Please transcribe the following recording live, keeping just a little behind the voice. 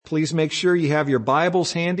Please make sure you have your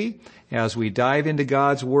Bibles handy as we dive into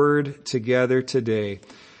God's Word together today.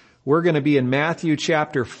 We're going to be in Matthew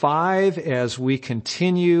chapter 5 as we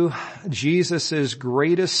continue Jesus'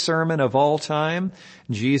 greatest sermon of all time,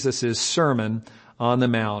 Jesus' Sermon on the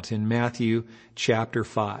Mount in Matthew chapter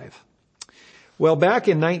 5. Well, back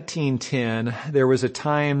in 1910, there was a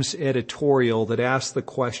Times editorial that asked the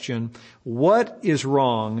question, what is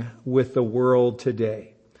wrong with the world today?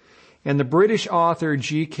 And the British author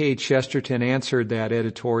G.K. Chesterton answered that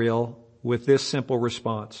editorial with this simple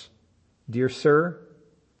response. Dear sir,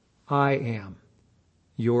 I am.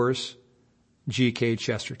 Yours, G.K.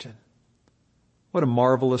 Chesterton. What a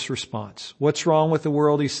marvelous response. What's wrong with the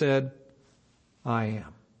world, he said? I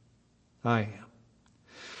am. I am.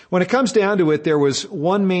 When it comes down to it, there was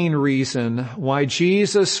one main reason why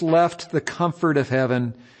Jesus left the comfort of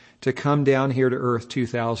heaven to come down here to earth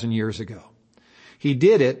 2,000 years ago. He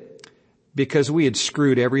did it because we had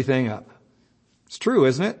screwed everything up. It's true,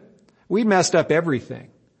 isn't it? We messed up everything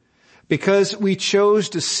because we chose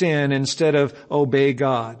to sin instead of obey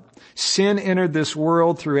God. Sin entered this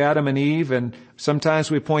world through Adam and Eve, and sometimes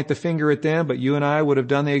we point the finger at them, but you and I would have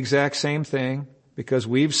done the exact same thing because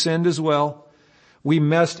we've sinned as well. We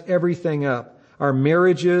messed everything up. Our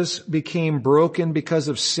marriages became broken because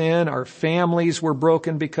of sin. Our families were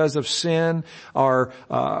broken because of sin. Our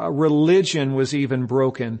religion was even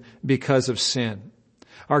broken because of sin.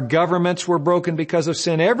 Our governments were broken because of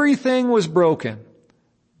sin. Everything was broken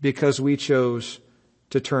because we chose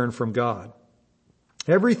to turn from God.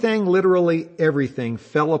 Everything, literally everything,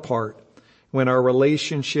 fell apart when our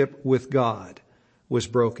relationship with God was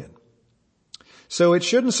broken. So it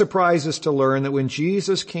shouldn't surprise us to learn that when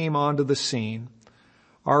Jesus came onto the scene,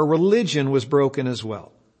 our religion was broken as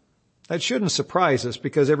well. That shouldn't surprise us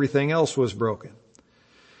because everything else was broken.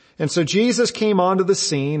 And so Jesus came onto the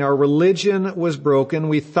scene. Our religion was broken.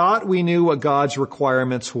 We thought we knew what God's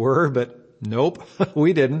requirements were, but nope,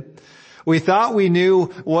 we didn't. We thought we knew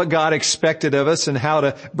what God expected of us and how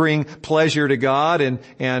to bring pleasure to God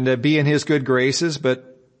and be in His good graces,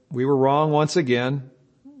 but we were wrong once again.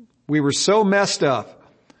 We were so messed up,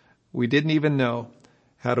 we didn't even know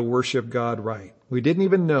how to worship God right. We didn't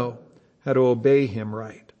even know how to obey Him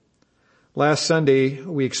right. Last Sunday,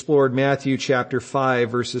 we explored Matthew chapter 5,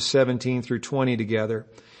 verses 17 through 20 together.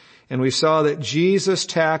 And we saw that Jesus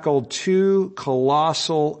tackled two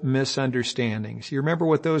colossal misunderstandings. You remember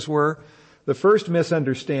what those were? The first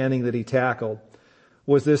misunderstanding that He tackled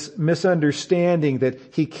was this misunderstanding that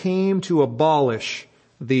He came to abolish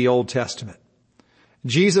the Old Testament.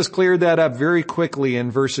 Jesus cleared that up very quickly in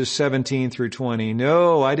verses 17 through 20.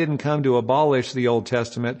 No, I didn't come to abolish the Old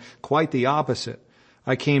Testament. Quite the opposite.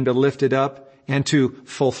 I came to lift it up and to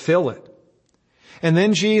fulfill it. And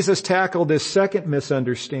then Jesus tackled this second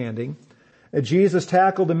misunderstanding. Jesus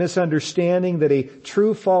tackled the misunderstanding that a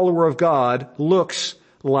true follower of God looks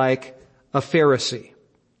like a Pharisee.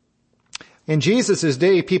 In Jesus'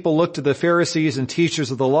 day, people looked to the Pharisees and teachers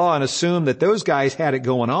of the law and assumed that those guys had it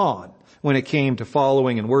going on when it came to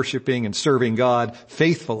following and worshiping and serving God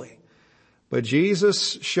faithfully. But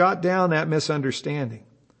Jesus shot down that misunderstanding.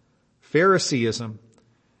 Phariseeism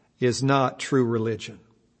is not true religion.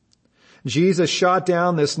 Jesus shot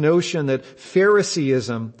down this notion that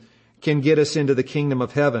Phariseeism can get us into the kingdom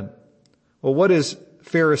of heaven. Well, what is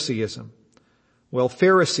Phariseeism? Well,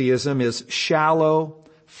 Phariseeism is shallow,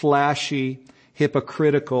 flashy,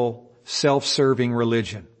 hypocritical, self-serving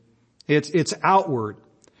religion. It's outward.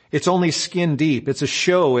 It's only skin deep. It's a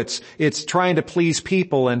show. It's trying to please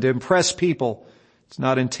people and to impress people. It's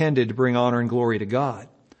not intended to bring honor and glory to God.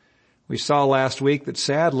 We saw last week that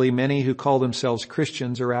sadly many who call themselves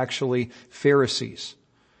Christians are actually Pharisees.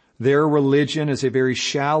 Their religion is a very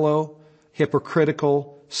shallow,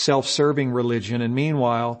 hypocritical, self-serving religion, and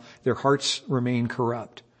meanwhile their hearts remain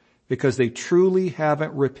corrupt because they truly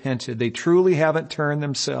haven't repented. They truly haven't turned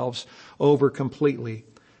themselves over completely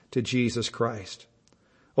to Jesus Christ.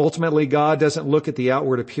 Ultimately, God doesn't look at the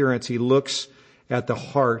outward appearance. He looks at the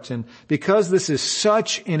heart. And because this is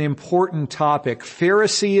such an important topic,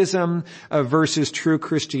 Phariseeism versus true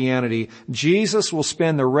Christianity, Jesus will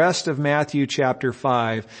spend the rest of Matthew chapter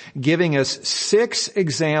 5 giving us 6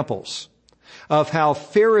 examples of how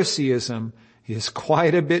Phariseeism is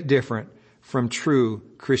quite a bit different from true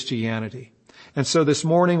Christianity. And so this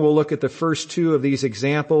morning we'll look at the first 2 of these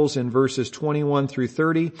examples in verses 21 through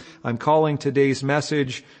 30. I'm calling today's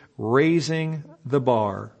message, Raising the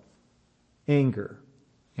Bar, Anger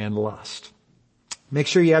and Lust. Make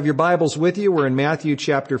sure you have your Bibles with you. We're in Matthew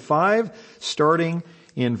chapter 5, starting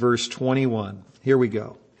in verse 21. Here we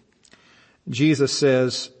go. Jesus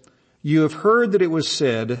says, "You have heard that it was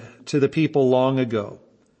said to the people long ago,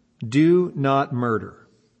 Do not murder.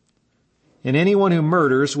 And anyone who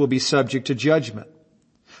murders will be subject to judgment.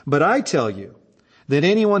 But I tell you that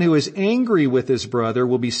anyone who is angry with his brother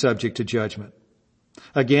will be subject to judgment.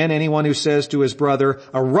 Again, anyone who says to his brother,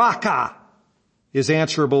 "Araka," is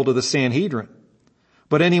answerable to the Sanhedrin.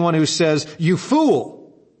 But anyone who says, "You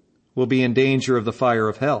fool," will be in danger of the fire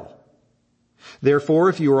of hell. Therefore,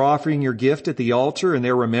 if you are offering your gift at the altar and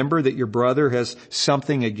there remember that your brother has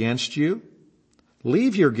something against you,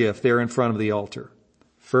 leave your gift there in front of the altar.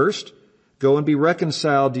 First, go and be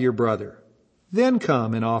reconciled to your brother. Then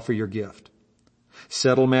come and offer your gift.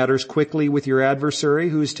 Settle matters quickly with your adversary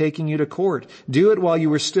who is taking you to court. Do it while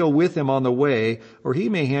you are still with him on the way, or he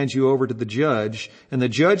may hand you over to the judge, and the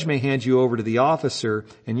judge may hand you over to the officer,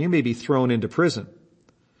 and you may be thrown into prison.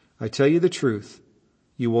 I tell you the truth,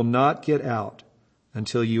 you will not get out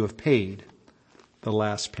until you have paid the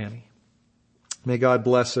last penny. May God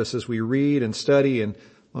bless us as we read and study and,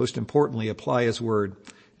 most importantly, apply His Word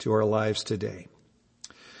to our lives today.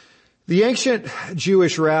 The ancient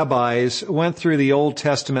Jewish rabbis went through the Old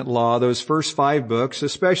Testament law, those first 5 books,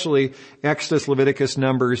 especially Exodus, Leviticus,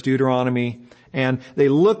 Numbers, Deuteronomy, and they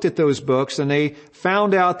looked at those books and they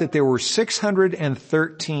found out that there were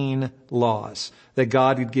 613 laws that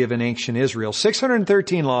God had given ancient Israel.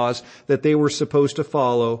 613 laws that they were supposed to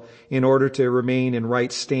follow in order to remain in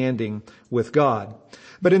right standing with God.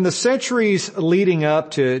 But in the centuries leading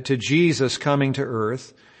up to Jesus coming to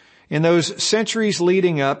earth, in those centuries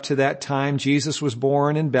leading up to that time Jesus was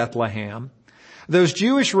born in Bethlehem, those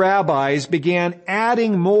Jewish rabbis began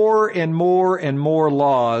adding more and more and more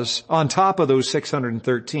laws on top of those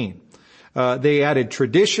 613. They added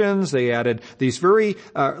traditions. They added these very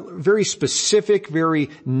specific, very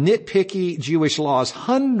nitpicky Jewish laws,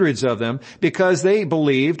 hundreds of them, because they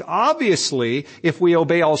believed, obviously, if we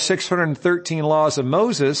obey all 613 laws of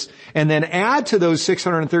Moses and then add to those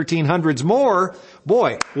 613 hundreds more,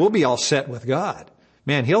 boy, we'll be all set with God.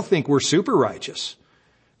 Man, He'll think we're super righteous.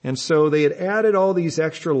 And so they had added all these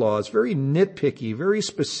extra laws, very nitpicky, very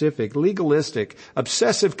specific, legalistic,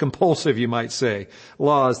 obsessive compulsive, you might say,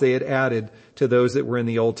 laws they had added to those that were in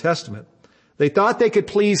the Old Testament. They thought they could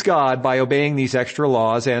please God by obeying these extra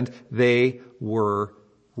laws, and they were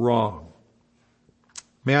wrong.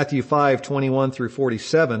 Matthew 5:21 through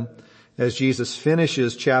 47, as Jesus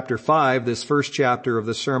finishes chapter 5, this first chapter of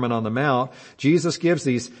the Sermon on the Mount, Jesus gives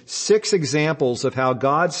these 6 examples of how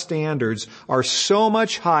God's standards are so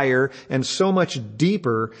much higher and so much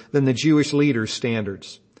deeper than the Jewish leaders'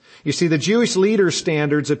 standards. You see, the Jewish leaders'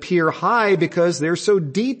 standards appear high because they're so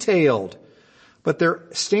detailed, but their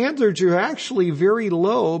standards are actually very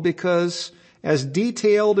low because as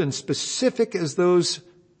detailed and specific as those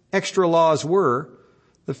extra laws were,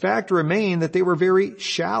 the fact remained that they were very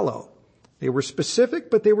shallow. They were specific,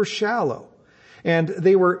 but they were shallow. And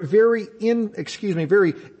they were very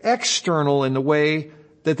external in the way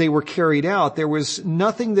that they were carried out. There was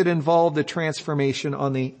nothing that involved the transformation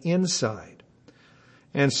on the inside.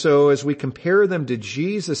 And so as we compare them to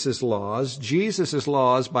Jesus' laws,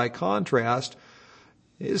 by contrast,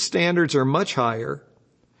 His standards are much higher.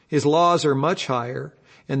 His laws are much higher,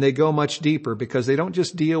 and they go much deeper because they don't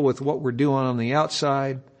just deal with what we're doing on the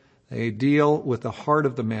outside. They deal with the heart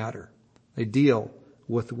of the matter. They deal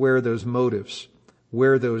with where those motives,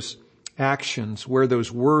 where those actions, where those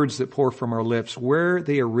words that pour from our lips, where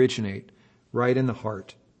they originate, right in the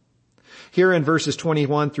heart. Here in verses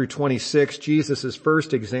 21 through 26, Jesus'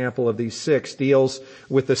 first example of these 6 deals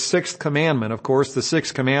with the 6th commandment. Of course, the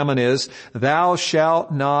 6th commandment is, "Thou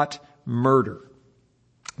shalt not murder."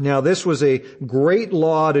 Now, this was a great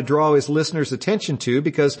law to draw his listeners' attention to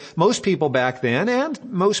because most people back then and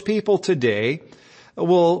most people today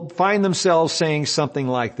will find themselves saying something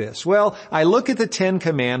like this. Well, I look at the 10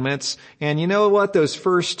 commandments and you know what? Those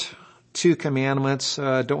first 2 commandments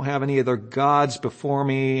don't have any other gods before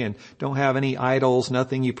me and don't have any idols,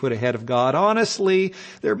 nothing you put ahead of God. Honestly,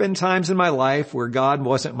 there have been times in my life where God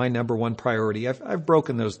wasn't my number one priority. I've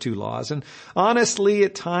broken those 2 laws. And honestly,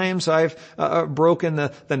 at times I've broken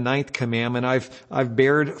the 9th commandment. I've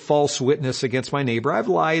bared false witness against my neighbor. I've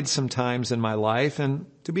lied sometimes in my life. And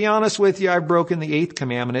to be honest with you, I've broken the 8th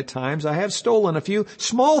commandment at times. I have stolen a few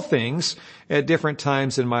small things at different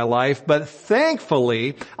times in my life, but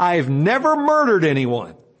thankfully, I've never murdered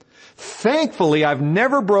anyone. Thankfully, I've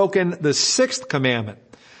never broken the 6th commandment.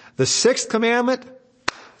 The 6th commandment,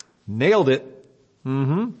 nailed it.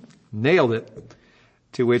 Nailed it.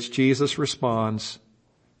 To which Jesus responds,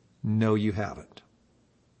 no, you haven't.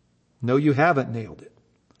 No, you haven't nailed it.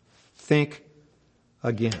 Think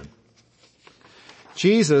again.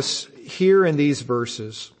 Jesus, here in these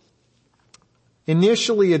verses,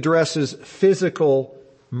 initially addresses physical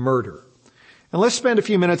murder. And let's spend a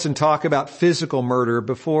few minutes and talk about physical murder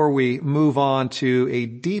before we move on to a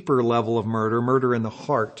deeper level of murder, murder in the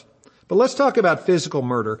heart. But let's talk about physical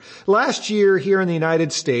murder. Last year here in the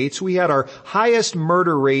United States, we had our highest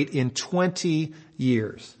murder rate in 20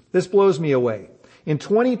 years. This blows me away. In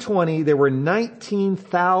 2020, there were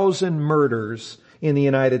 19,000 murders in the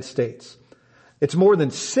United States. It's more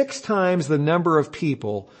than 6 times the number of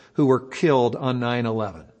people who were killed on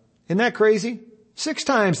 9/11. Isn't that crazy? 6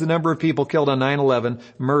 times the number of people killed on 9/11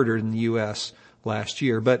 murdered in the U.S. last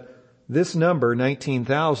year. But this number,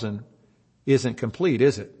 19,000, isn't complete,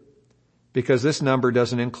 is it? Because this number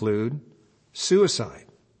doesn't include suicide.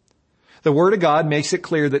 The Word of God makes it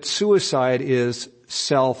clear that suicide is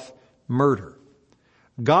self-murder.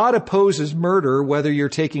 God opposes murder whether you're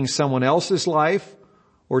taking someone else's life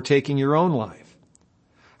or taking your own life.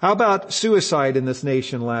 How about suicide in this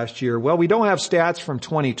nation last year? Well, we don't have stats from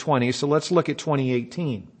 2020, so let's look at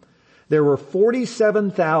 2018. There were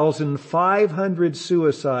 47,500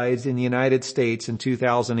 suicides in the United States in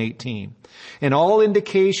 2018. And all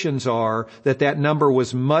indications are that that number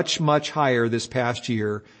was much, much higher this past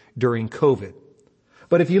year during COVID.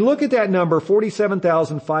 But if you look at that number,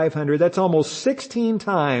 47,500, that's almost 16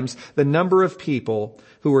 times the number of people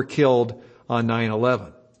who were killed on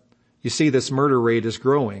 9/11. You see, this murder rate is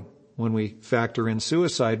growing when we factor in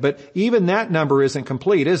suicide. But even that number isn't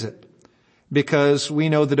complete, is it? Because we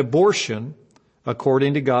know that abortion,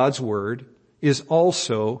 according to God's Word, is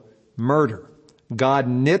also murder. God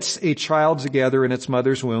knits a child together in its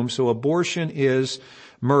mother's womb, so abortion is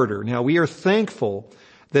murder. Now, we are thankful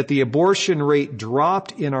that the abortion rate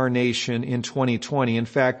dropped in our nation in 2020. In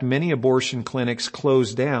fact, many abortion clinics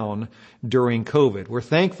closed down during COVID. We're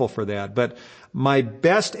thankful for that. But my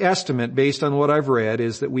best estimate, based on what I've read,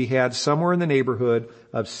 is that we had somewhere in the neighborhood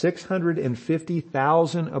of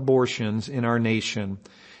 650,000 abortions in our nation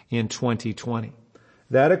in 2020.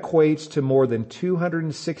 That equates to more than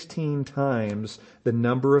 216 times the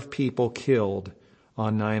number of people killed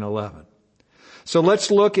on 9/11. So let's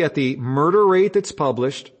look at the murder rate that's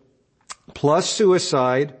published, plus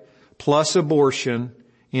suicide, plus abortion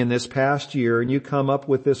in this past year, and you come up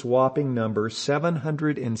with this whopping number,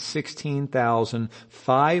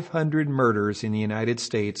 716,500 murders in the United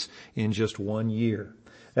States in just 1 year.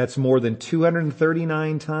 That's more than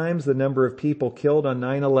 239 times the number of people killed on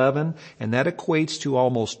 9/11, and that equates to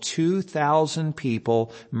almost 2,000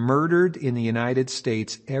 people murdered in the United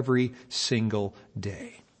States every single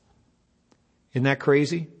day. Isn't that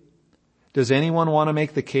crazy? Does anyone want to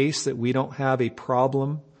make the case that we don't have a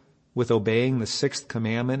problem with obeying the 6th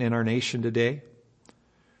commandment in our nation today?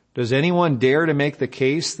 Does anyone dare to make the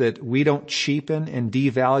case that we don't cheapen and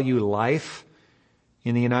devalue life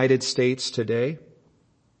in the United States today?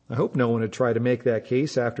 I hope no one would try to make that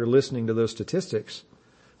case after listening to those statistics.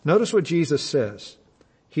 Notice what Jesus says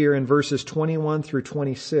here in verses 21 through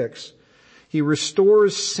 26. He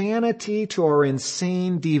restores sanity to our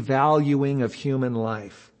insane devaluing of human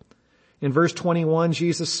life. In verse 21,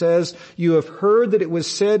 Jesus says, "You have heard that it was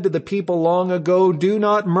said to the people long ago, 'Do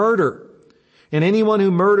not murder,' and anyone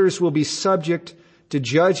who murders will be subject to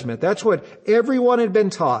judgment." That's what everyone had been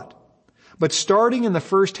taught. But starting in the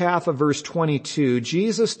first half of verse 22,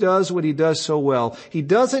 Jesus does what he does so well. He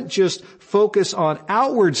doesn't just focus on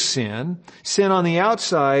outward sin on the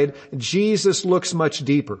outside. Jesus looks much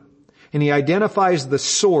deeper. And he identifies the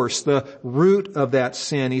source, the root of that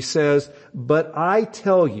sin. He says, "But I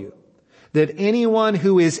tell you that anyone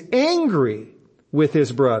who is angry with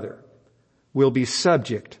his brother will be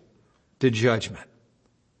subject to judgment."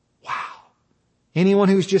 Wow. Anyone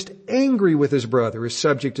who's just angry with his brother is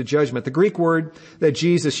subject to judgment. The Greek word that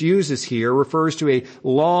Jesus uses here refers to a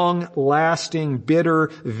long-lasting,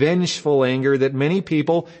 bitter, vengeful anger that many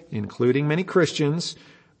people, including many Christians,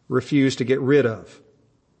 refuse to get rid of.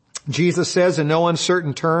 Jesus says in no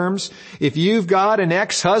uncertain terms, if you've got an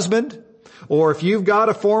ex-husband, or if you've got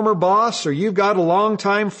a former boss, or you've got a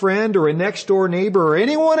longtime friend, or a next-door neighbor, or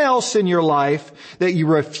anyone else in your life that you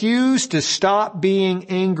refuse to stop being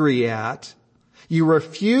angry at, you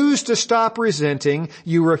refuse to stop resenting,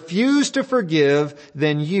 you refuse to forgive,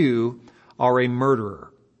 then you are a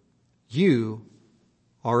murderer. You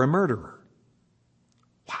are a murderer.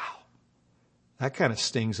 Wow. That kind of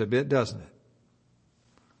stings a bit, doesn't it?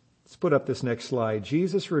 Let's put up this next slide.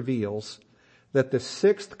 Jesus reveals that the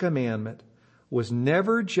 6th commandment was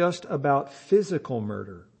never just about physical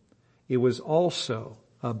murder. It was also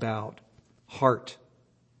about heart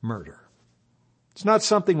murder. It's not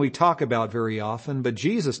something we talk about very often, but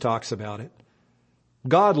Jesus talks about it.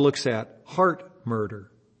 God looks at heart murder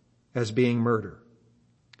as being murder.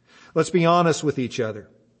 Let's be honest with each other.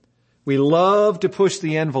 We love to push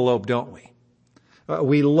the envelope, don't we?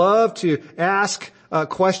 We love to ask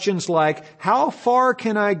questions like, how far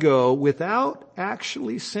can I go without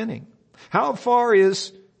actually sinning? How far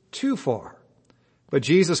is too far? But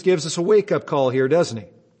Jesus gives us a wake-up call here, doesn't he?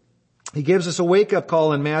 He gives us a wake-up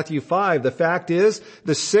call in Matthew 5. The fact is,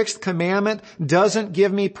 the sixth commandment doesn't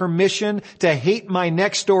give me permission to hate my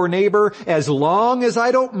next door neighbor as long as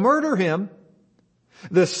I don't murder him.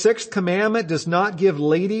 The sixth commandment does not give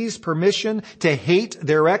ladies permission to hate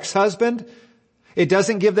their ex-husband. It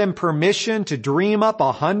doesn't give them permission to dream up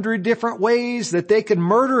 100 different ways that they could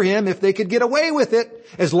murder him if they could get away with it,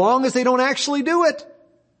 as long as they don't actually do it.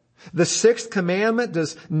 The sixth commandment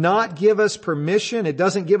does not give us permission. It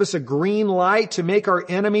doesn't give us a green light to make our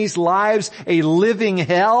enemies' lives a living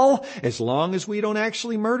hell, as long as we don't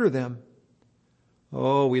actually murder them.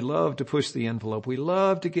 Oh, we love to push the envelope. We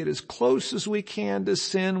love to get as close as we can to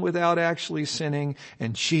sin without actually sinning.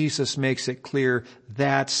 And Jesus makes it clear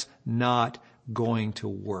that's not going to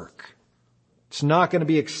work. It's not going to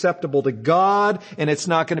be acceptable to God, and it's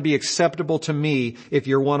not going to be acceptable to me if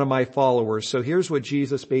you're one of my followers. So here's what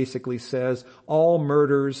Jesus basically says. All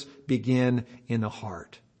murders begin in the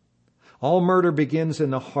heart. All murder begins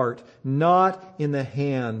in the heart, not in the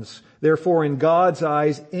hands. Therefore, in God's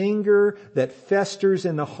eyes, anger that festers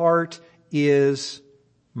in the heart is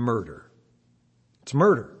murder. It's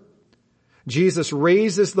murder. Jesus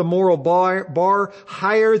raises the moral bar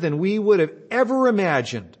higher than we would have ever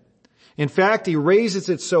imagined. In fact, he raises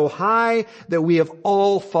it so high that we have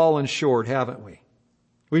all fallen short, haven't we?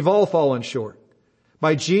 We've all fallen short.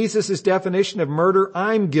 By Jesus' definition of murder,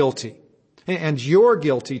 I'm guilty. And you're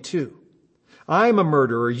guilty too. I'm a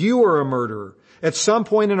murderer. You are a murderer. At some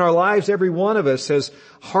point in our lives, every one of us has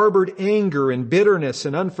harbored anger and bitterness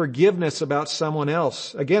and unforgiveness about someone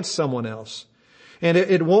else, against someone else. And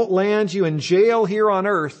it won't land you in jail here on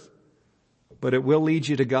earth, but it will lead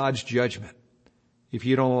you to God's judgment if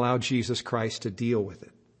you don't allow Jesus Christ to deal with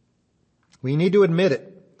it. We need to admit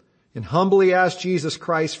it and humbly ask Jesus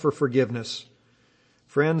Christ for forgiveness.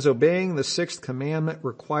 Friends, obeying the sixth commandment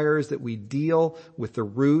requires that we deal with the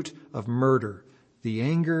root of murder, the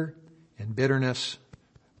anger and bitterness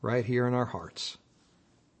right here in our hearts.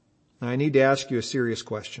 Now, I need to ask you a serious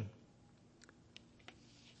question.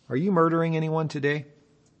 Are you murdering anyone today?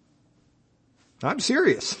 I'm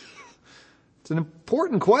serious. It's an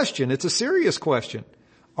important question. It's a serious question.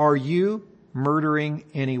 Are you murdering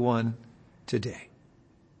anyone today?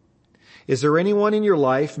 Is there anyone in your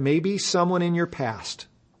life, maybe someone in your past,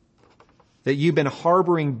 that you've been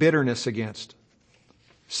harboring bitterness against?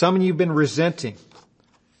 Someone you've been resenting,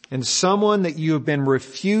 and someone that you've been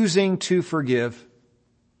refusing to forgive?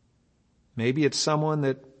 Maybe it's someone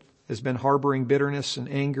that has been harboring bitterness and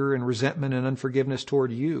anger and resentment and unforgiveness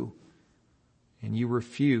toward you, and you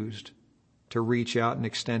refused to reach out and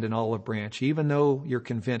extend an olive branch, even though you're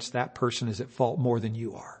convinced that person is at fault more than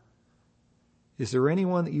you are. Is there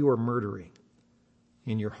anyone that you are murdering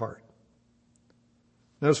in your heart?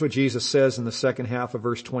 Notice what Jesus says in the second half of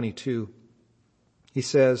verse 22. He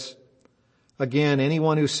says, again,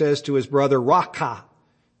 anyone who says to his brother, Raka,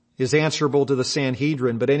 is answerable to the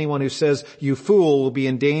Sanhedrin, but anyone who says, you fool, will be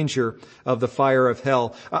in danger of the fire of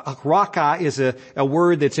hell. Raka is a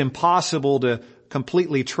word that's impossible to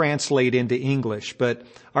completely translate into English, but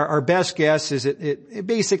our best guess is it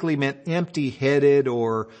basically meant empty-headed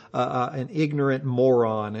or an ignorant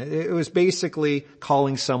moron. It was basically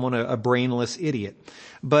calling someone a brainless idiot.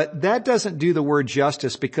 But that doesn't do the word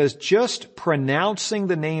justice, because just pronouncing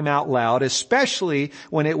the name out loud, especially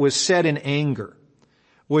when it was said in anger,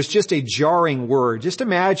 was just a jarring word. Just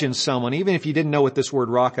imagine someone, even if you didn't know what this word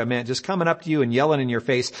Raka meant, just coming up to you and yelling in your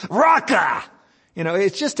face, Raka!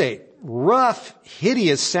 It's just a rough,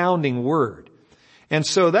 hideous sounding word. And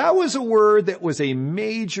so that was a word that was a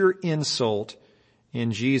major insult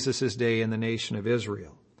in Jesus' day in the nation of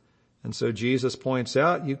Israel. And so Jesus points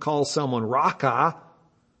out, you call someone Raka,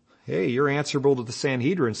 hey, you're answerable to the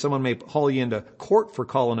Sanhedrin. Someone may haul you into court for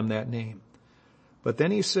calling him that name. But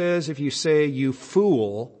then he says, if you say you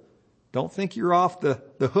fool, don't think you're off the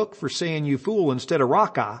hook for saying you fool instead of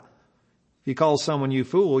Raka. If you call someone you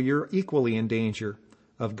fool, you're equally in danger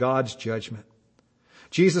of God's judgment.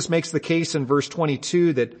 Jesus makes the case in verse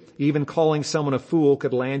 22 that even calling someone a fool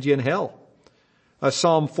could land you in hell.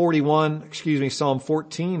 Psalm 14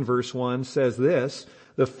 verse 1 says this,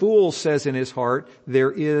 the fool says in his heart,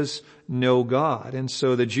 there is no God. And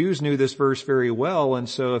so the Jews knew this verse very well. And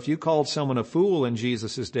so if you called someone a fool in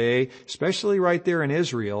Jesus' day, especially right there in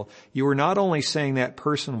Israel, you were not only saying that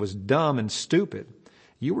person was dumb and stupid,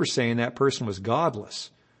 you were saying that person was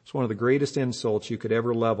godless. It's one of the greatest insults you could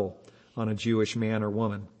ever level on a Jewish man or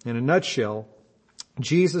woman. In a nutshell,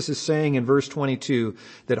 Jesus is saying in verse 22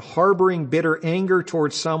 that harboring bitter anger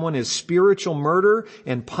towards someone is spiritual murder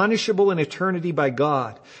and punishable in eternity by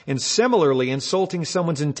God. And similarly, insulting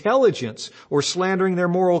someone's intelligence or slandering their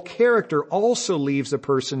moral character also leaves a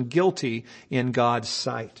person guilty in God's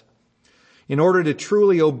sight. In order to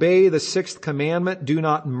truly obey the sixth commandment, do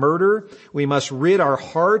not murder, we must rid our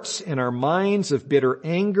hearts and our minds of bitter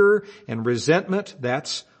anger and resentment.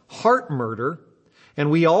 That's heart murder. And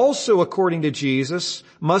we also, according to Jesus,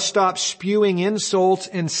 must stop spewing insults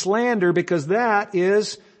and slander because that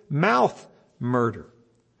is mouth murder.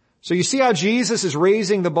 So you see how Jesus is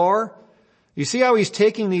raising the bar? You see how he's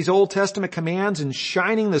taking these Old Testament commands and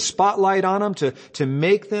shining the spotlight on them to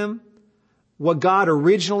make them what God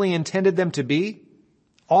originally intended them to be?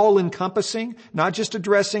 All encompassing, not just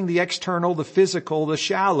addressing the external, the physical, the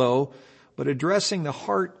shallow, but addressing the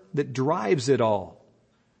heart that drives it all.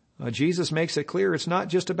 Jesus makes it clear it's not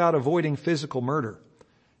just about avoiding physical murder.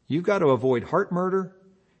 You've got to avoid heart murder,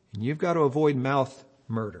 and you've got to avoid mouth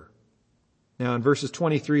murder. Now in verses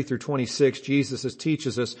 23 through 26, Jesus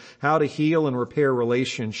teaches us how to heal and repair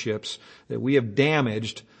relationships that we have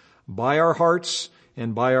damaged by our hearts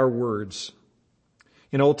and by our words.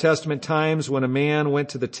 In Old Testament times, when a man went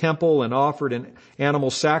to the temple and offered an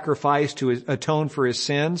animal sacrifice to atone for his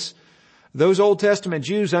sins, those Old Testament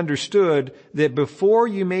Jews understood that before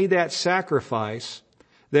you made that sacrifice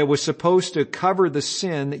that was supposed to cover the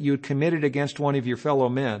sin that you had committed against one of your fellow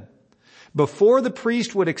men, before the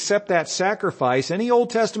priest would accept that sacrifice, any Old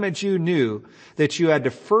Testament Jew knew that you had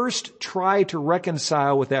to first try to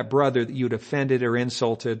reconcile with that brother that you'd offended or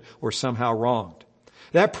insulted or somehow wronged.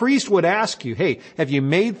 That priest would ask you, hey, have you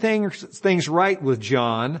made things right with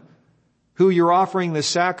John, who you're offering the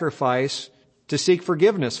sacrifice to seek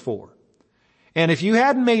forgiveness for? And if you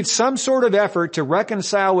hadn't made some sort of effort to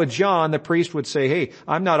reconcile with John, the priest would say, hey,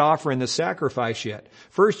 I'm not offering the sacrifice yet.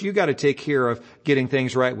 First, you got to take care of getting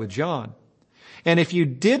things right with John. And if you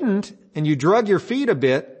didn't, and you drug your feet a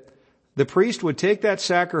bit, the priest would take that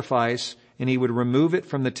sacrifice and he would remove it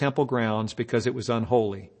from the temple grounds because it was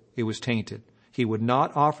unholy. It was tainted. He would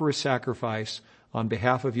not offer a sacrifice on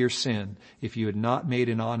behalf of your sin if you had not made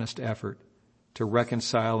an honest effort to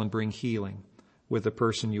reconcile and bring healing with the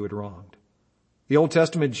person you had wronged. The Old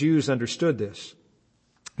Testament Jews understood this.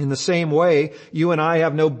 In the same way, you and I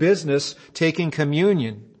have no business taking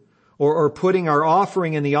communion or putting our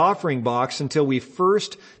offering in the offering box until we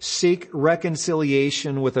first seek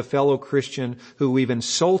reconciliation with a fellow Christian who we've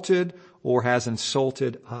insulted or has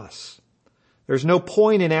insulted us. There's no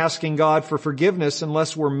point in asking God for forgiveness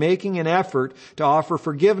unless we're making an effort to offer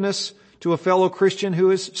forgiveness to a fellow Christian who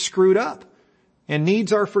is screwed up and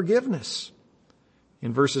needs our forgiveness.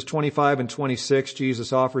 In verses 25 and 26,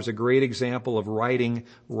 Jesus offers a great example of righting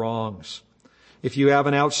wrongs. If you have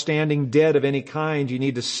an outstanding debt of any kind, you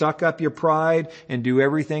need to suck up your pride and do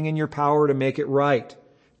everything in your power to make it right.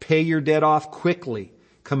 Pay your debt off quickly,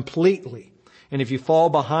 completely. And if you fall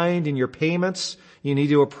behind in your payments, you need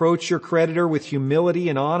to approach your creditor with humility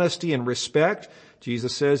and honesty and respect.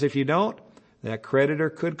 Jesus says if you don't, that creditor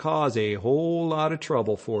could cause a whole lot of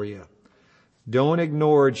trouble for you. Don't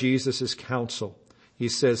ignore Jesus' counsel. He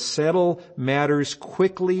says, settle matters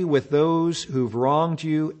quickly with those who've wronged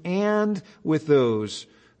you and with those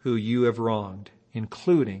who you have wronged,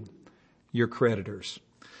 including your creditors.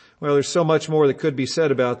 Well, there's so much more that could be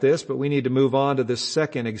said about this, but we need to move on to the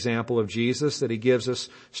second example of Jesus that he gives us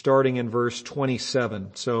starting in verse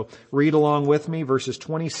 27. So read along with me, verses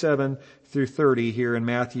 27 through 30 here in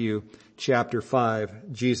Matthew chapter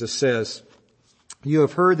 5. Jesus says, you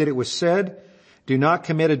have heard that it was said, do not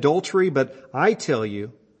commit adultery, but I tell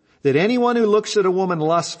you that anyone who looks at a woman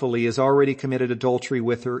lustfully has already committed adultery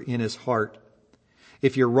with her in his heart.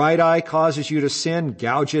 If your right eye causes you to sin,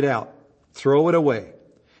 gouge it out. Throw it away.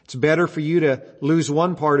 It's better for you to lose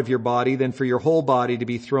one part of your body than for your whole body to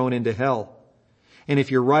be thrown into hell. And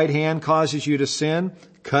if your right hand causes you to sin,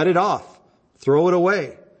 cut it off. Throw it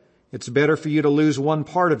away. It's better for you to lose one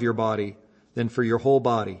part of your body than for your whole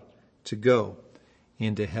body to go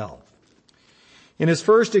into hell. In his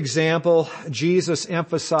first example, Jesus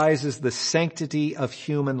emphasizes the sanctity of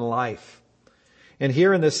human life. And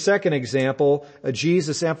here in the second example,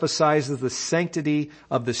 Jesus emphasizes the sanctity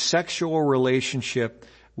of the sexual relationship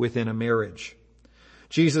within a marriage.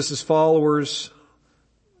 Jesus' followers,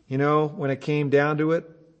 when it came down to it,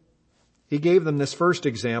 he gave them this first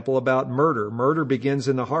example about murder. Murder begins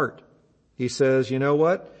in the heart. He says, you know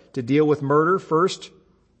what? To deal with murder, first,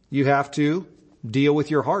 you have to deal with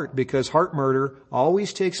your heart, because heart murder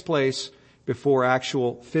always takes place before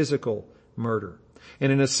actual physical murder.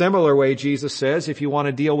 And in a similar way, Jesus says, if you want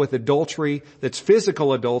to deal with adultery that's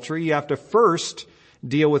physical adultery, you have to first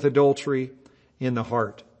deal with adultery in the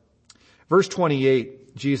heart. Verse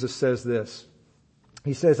 28, Jesus says this.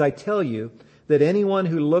 He says, I tell you that anyone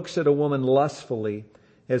who looks at a woman lustfully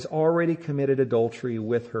has already committed adultery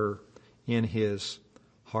with her in his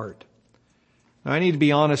heart. Now, I need to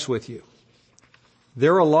be honest with you.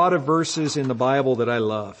 There are a lot of verses in the Bible that I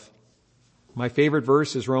love. My favorite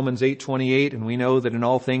verse is Romans 8:28, and we know that in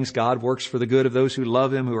all things God works for the good of those who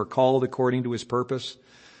love Him, who are called according to His purpose.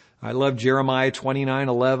 I love Jeremiah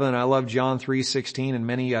 29:11. I love John 3:16 and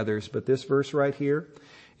many others. But this verse right here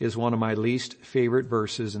is one of my least favorite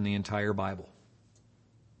verses in the entire Bible.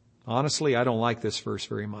 Honestly, I don't like this verse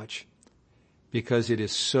very much because it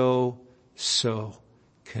is so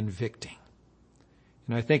convicting.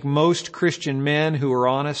 And I think most Christian men who are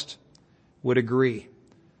honest would agree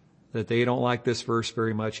that they don't like this verse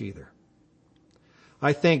very much either.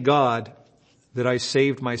 I thank God that I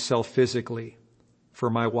saved myself physically for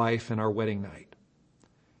my wife and our wedding night.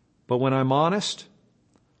 But when I'm honest,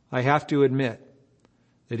 I have to admit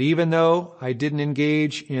that even though I didn't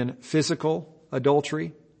engage in physical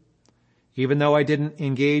adultery, even though I didn't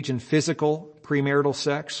engage in physical premarital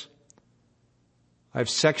sex, I've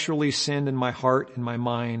sexually sinned in my heart and my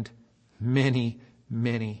mind many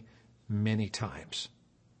times.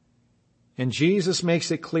 And Jesus makes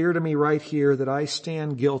it clear to me right here that I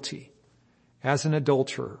stand guilty as an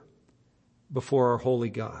adulterer before our holy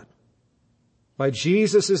God. By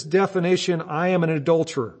Jesus' definition, I am an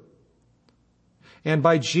adulterer. And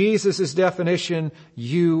by Jesus' definition,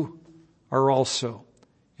 you are also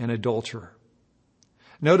an adulterer.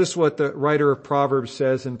 Notice what the writer of Proverbs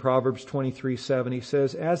says in Proverbs 23:7. He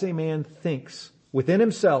says, as a man thinks within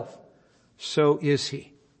himself, so is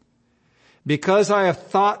he. Because I have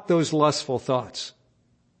thought those lustful thoughts,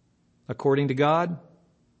 according to God,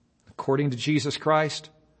 according to Jesus Christ,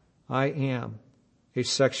 I am a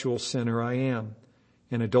sexual sinner. I am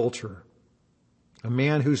an adulterer. A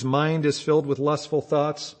man whose mind is filled with lustful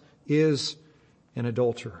thoughts is an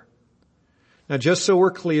adulterer. Now, just so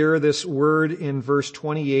we're clear, this word in verse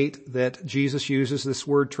 28 that Jesus uses, this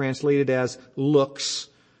word translated as looks,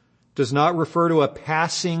 does not refer to a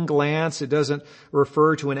passing glance. It doesn't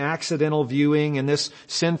refer to an accidental viewing. In this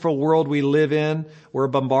sinful world we live in, we're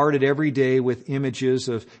bombarded every day with images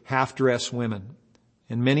of half-dressed women.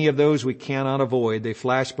 And many of those we cannot avoid. They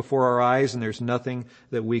flash before our eyes and there's nothing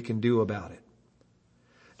that we can do about it.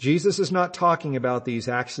 Jesus is not talking about these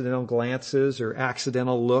accidental glances or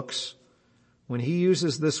accidental looks. When he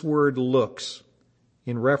uses this word looks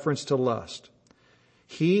in reference to lust,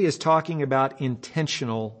 he is talking about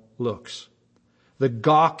intentional looks. The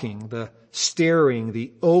gawking, the staring,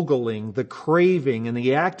 the ogling, the craving, and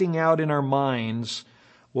the acting out in our minds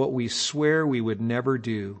what we swear we would never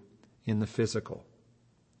do in the physical.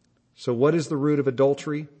 So what is the root of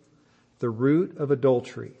adultery? The root of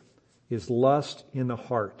adultery is lust in the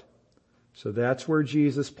heart. So that's where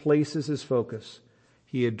Jesus places his focus.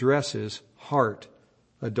 He addresses heart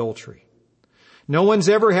adultery. No one's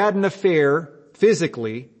ever had an affair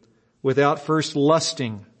physically without first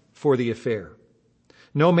lusting for the affair.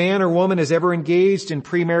 No man or woman has ever engaged in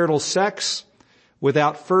premarital sex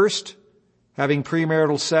without first having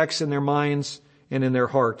premarital sex in their minds and in their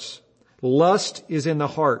hearts. Lust is in the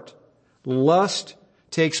heart. Lust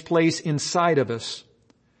takes place inside of us,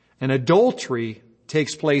 and adultery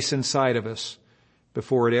takes place inside of us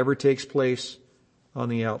before it ever takes place on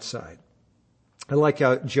the outside. I like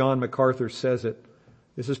how John MacArthur says it.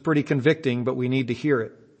 This is pretty convicting, but we need to hear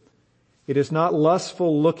it. It is not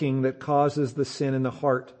lustful looking that causes the sin in the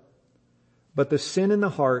heart, but the sin in the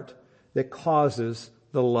heart that causes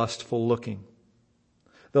the lustful looking.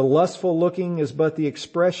 The lustful looking is but the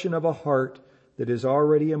expression of a heart that is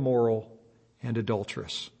already immoral and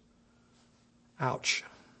adulterous. Ouch.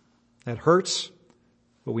 That hurts,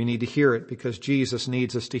 but we need to hear it because Jesus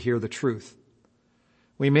needs us to hear the truth.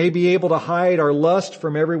 We may be able to hide our lust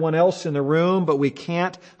from everyone else in the room, but we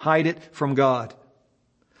can't hide it from God.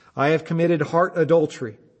 I have committed heart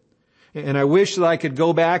adultery. And I wish that I could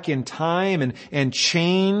go back in time and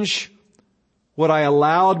change what I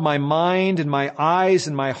allowed my mind and my eyes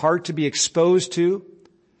and my heart to be exposed to.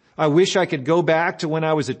 I wish I could go back to when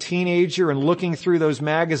I was a teenager and looking through those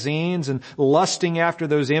magazines and lusting after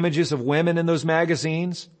those images of women in those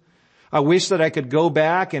magazines. I wish that I could go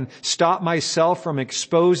back and stop myself from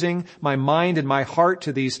exposing my mind and my heart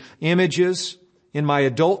to these images in my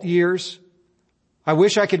adult years. I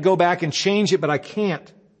wish I could go back and change it, but I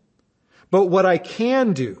can't. But what I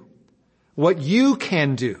can do, what you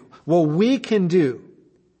can do, what we can do,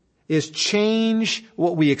 is change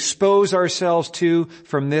what we expose ourselves to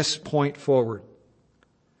from this point forward.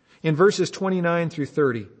 In verses 29 through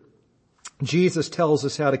 30, Jesus tells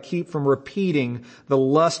us how to keep from repeating the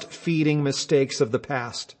lust-feeding mistakes of the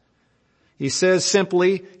past. He says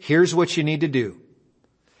simply, here's what you need to do.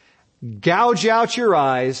 Gouge out your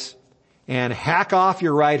eyes and hack off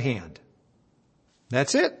your right hand.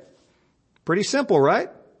 That's it. Pretty simple, right?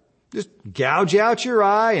 Just gouge out your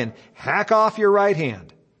eye and hack off your right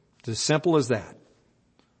hand. It's as simple as that.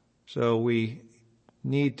 So we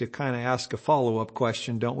need to kind of ask a follow-up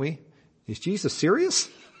question, don't we? Is Jesus serious?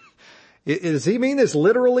 Does he mean this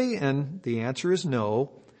literally? And the answer is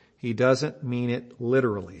no. He doesn't mean it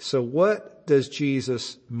literally. So what does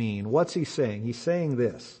Jesus mean? What's he saying? He's saying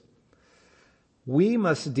this. We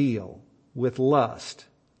must deal with lust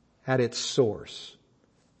at its source,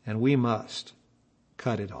 and we must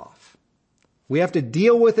cut it off. We have to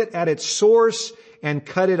deal with it at its source and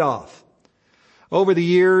cut it off. Over the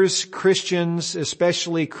years, Christians,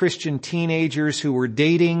 especially Christian teenagers who were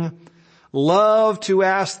dating, love to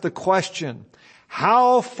ask the question,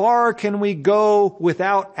 how far can we go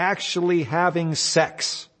without actually having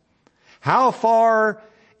sex? How far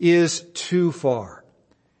is too far?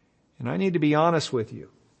 And I need to be honest with you.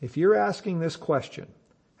 If you're asking this question,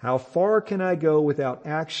 how far can I go without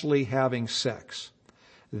actually having sex?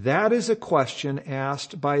 That is a question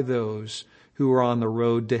asked by those who are on the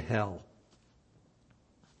road to hell.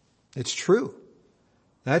 It's true.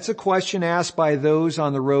 That's a question asked by those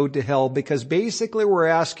on the road to hell because basically we're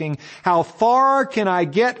asking, how far can I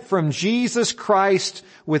get from Jesus Christ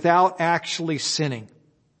without actually sinning?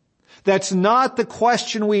 That's not the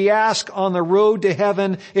question we ask on the road to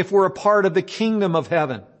heaven if we're a part of the kingdom of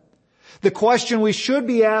heaven. The question we should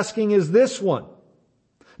be asking is this one.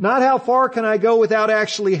 Not how far can I go without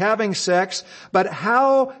actually having sex, but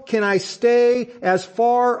how can I stay as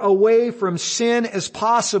far away from sin as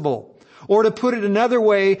possible? Or to put it another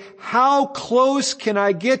way, how close can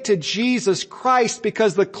I get to Jesus Christ?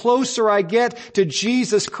 Because the closer I get to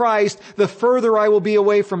Jesus Christ, the further I will be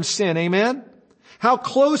away from sin. Amen? How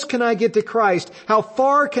close can I get to Christ? How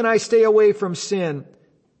far can I stay away from sin?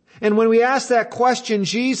 And when we ask that question,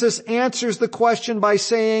 Jesus answers the question by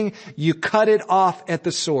saying, you cut it off at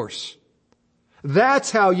the source.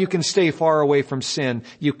 That's how you can stay far away from sin.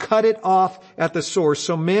 You cut it off at the source.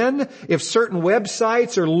 So men, if certain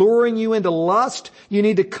websites are luring you into lust, you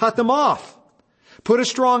need to cut them off. Put a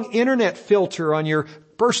strong internet filter on your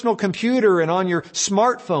personal computer and on your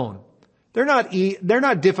smartphone. They're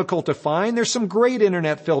not difficult to find. There's some great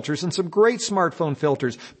internet filters and some great smartphone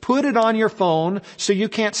filters. Put it on your phone so you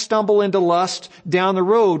can't stumble into lust down the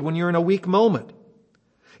road when you're in a weak moment.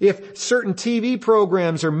 If certain TV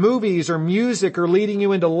programs or movies or music are leading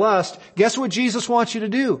you into lust, guess what Jesus wants you to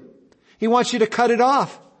do? He wants you to cut it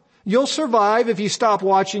off. You'll survive if you stop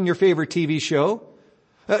watching your favorite TV show.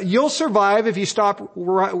 You'll survive if you stop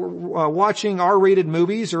watching R-rated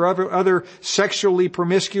movies or other sexually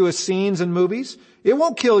promiscuous scenes in movies. It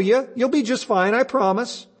won't kill you. You'll be just fine, I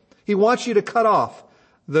promise. He wants you to cut off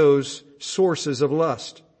those sources of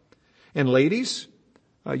lust. And ladies,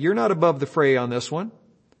 you're not above the fray on this one.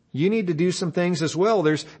 You need to do some things as well.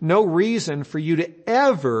 There's no reason for you to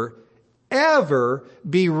ever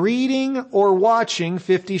be reading or watching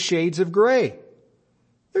 50 Shades of Grey.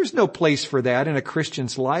 There's no place for that in a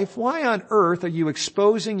Christian's life. Why on earth are you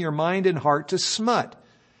exposing your mind and heart to smut?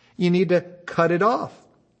 You need to cut it off.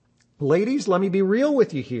 Ladies, let me be real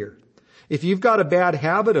with you here. If you've got a bad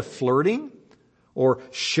habit of flirting or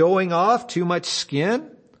showing off too much skin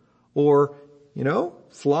or,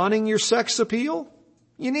 flaunting your sex appeal,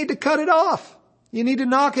 you need to cut it off. You need to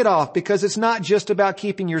knock it off because it's not just about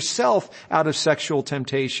keeping yourself out of sexual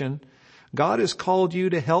temptation. God has called you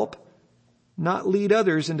to help not lead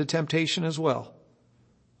others into temptation as well.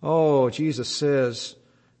 Oh, Jesus says,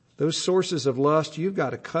 those sources of lust, you've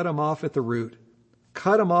got to cut them off at the root.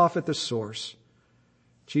 Cut them off at the source.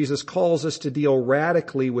 Jesus calls us to deal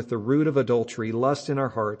radically with the root of adultery, lust in our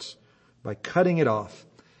hearts, by cutting it off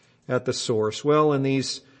at the source. Well, in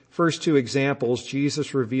these first two examples,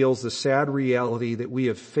 Jesus reveals the sad reality that we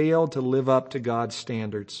have failed to live up to God's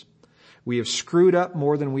standards. We have screwed up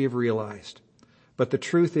more than we have realized. But the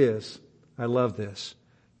truth is, I love this,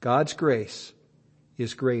 God's grace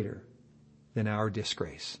is greater than our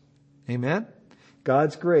disgrace. Amen?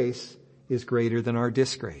 God's grace is greater than our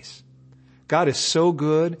disgrace. God is so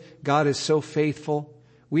good. God is so faithful.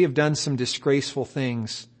 We have done some disgraceful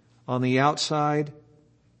things on the outside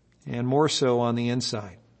and more so on the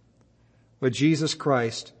inside. But Jesus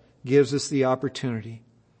Christ gives us the opportunity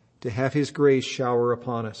to have His grace shower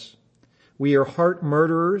upon us. We are heart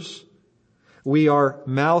murderers. We are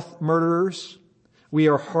mouth murderers. We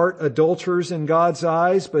are heart adulterers in God's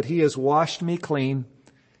eyes, but He has washed me clean,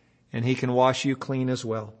 and He can wash you clean as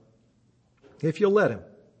well, if you'll let Him.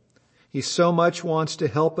 He so much wants to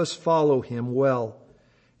help us follow Him well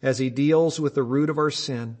as He deals with the root of our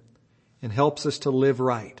sin and helps us to live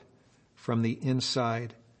right from the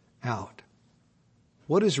inside out.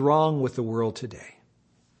 What is wrong with the world today?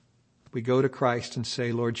 We go to Christ and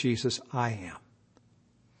say, Lord Jesus, I am.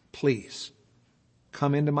 Please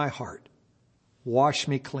come into my heart. Wash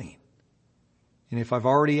me clean. And if I've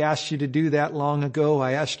already asked you to do that long ago,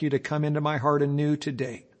 I ask you to come into my heart anew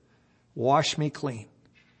today. Wash me clean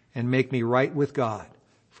and make me right with God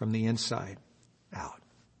from the inside out.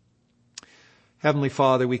 Heavenly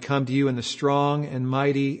Father, we come to you in the strong and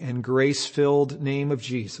mighty and grace-filled name of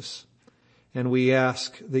Jesus, and we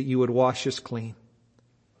ask that you would wash us clean.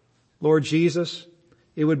 Lord Jesus,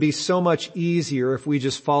 it would be so much easier if we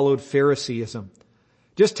just followed Phariseeism.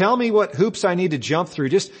 Just tell me what hoops I need to jump through.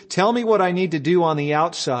 Just tell me what I need to do on the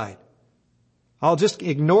outside. I'll just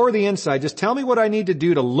ignore the inside. Just tell me what I need to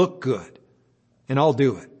do to look good, and I'll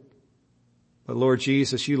do it. But Lord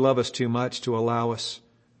Jesus, you love us too much to allow us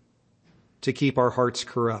to keep our hearts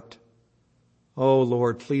corrupt. Oh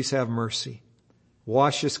Lord, please have mercy.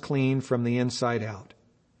 Wash us clean from the inside out.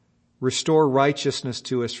 Restore righteousness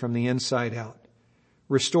to us from the inside out.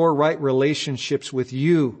 Restore right relationships with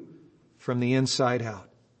you from the inside out.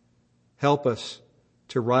 Help us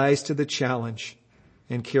to rise to the challenge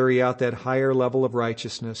and carry out that higher level of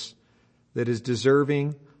righteousness that is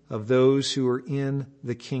deserving of those who are in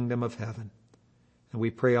the kingdom of heaven. And we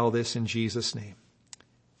pray all this in Jesus' name.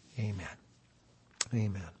 Amen.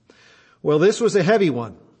 Amen. Well, this was a heavy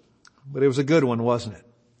one, but it was a good one, wasn't it?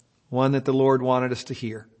 One that the Lord wanted us to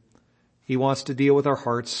hear. He wants to deal with our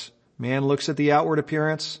hearts. Man looks at the outward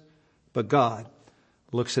appearance, but God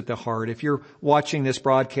looks at the heart. If you're watching this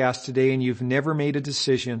broadcast today and you've never made a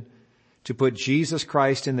decision to put Jesus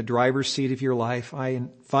Christ in the driver's seat of your life, I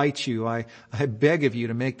invite you, I beg of you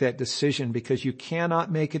to make that decision, because you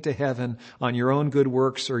cannot make it to heaven on your own good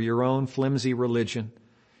works or your own flimsy religion.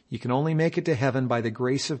 You can only make it to heaven by the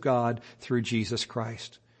grace of God through Jesus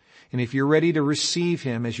Christ. And if you're ready to receive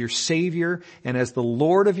Him as your Savior and as the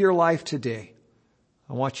Lord of your life today,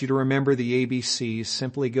 I want you to remember the ABCs.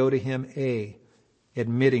 Simply go to Him, A,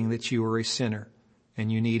 admitting that you are a sinner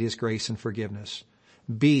and you need His grace and forgiveness.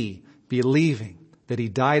 B, believing that He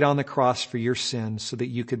died on the cross for your sins so that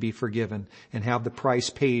you could be forgiven and have the price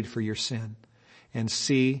paid for your sin. And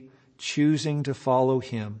C, choosing to follow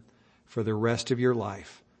Him for the rest of your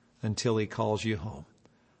life until He calls you home.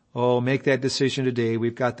 Oh, make that decision today.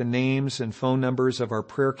 We've got the names and phone numbers of our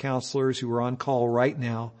prayer counselors who are on call right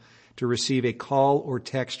now to receive a call or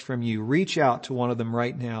text from you. Reach out to one of them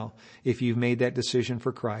right now if you've made that decision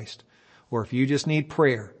for Christ. Or if you just need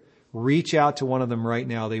prayer, reach out to one of them right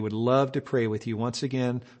now. They would love to pray with you. Once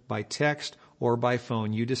again, by text or by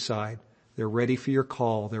phone, you decide. They're ready for your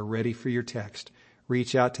call. They're ready for your text.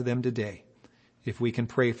 Reach out to them today if we can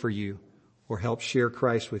pray for you or help share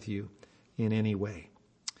Christ with you in any way.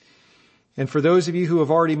 And for those of you who have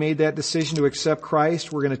already made that decision to accept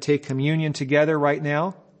Christ, we're going to take communion together right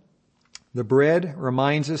now. The bread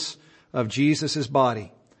reminds us of Jesus'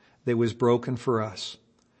 body that was broken for us.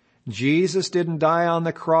 Jesus didn't die on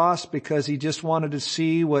the cross because He just wanted to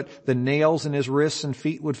see what the nails in His wrists and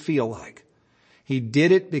feet would feel like. He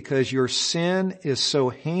did it because your sin is so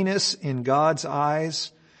heinous in God's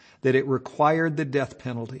eyes that it required the death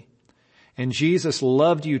penalty. And Jesus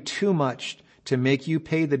loved you too much to make you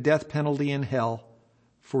pay the death penalty in hell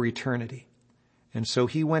for eternity. And so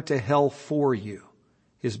He went to hell for you.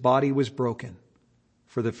 His body was broken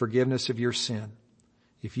for the forgiveness of your sin.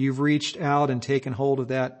 If you've reached out and taken hold of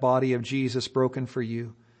that body of Jesus broken for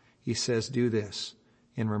you, He says, do this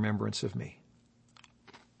in remembrance of me.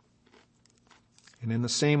 And in the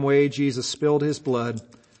same way, Jesus spilled His blood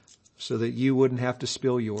so that you wouldn't have to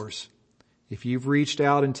spill yours. If you've reached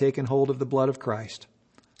out and taken hold of the blood of Christ,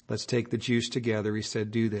 let's take the juice together. He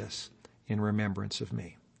said, do this in remembrance of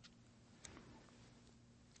me.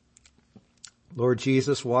 Lord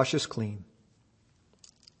Jesus, wash us clean.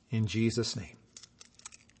 In Jesus' name,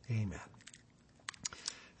 amen.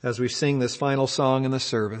 As we sing this final song in the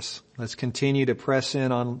service, let's continue to press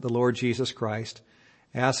in on the Lord Jesus Christ,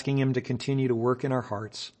 asking Him to continue to work in our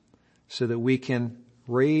hearts so that we can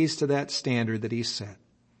raise to that standard that He's set.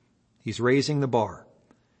 He's raising the bar,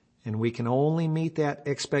 and we can only meet that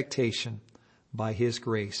expectation by His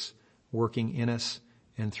grace working in us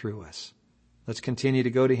and through us. Let's continue to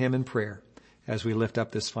go to Him in prayer as we lift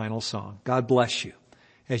up this final song. God bless you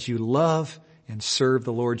as you love and serve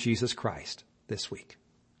the Lord Jesus Christ this week.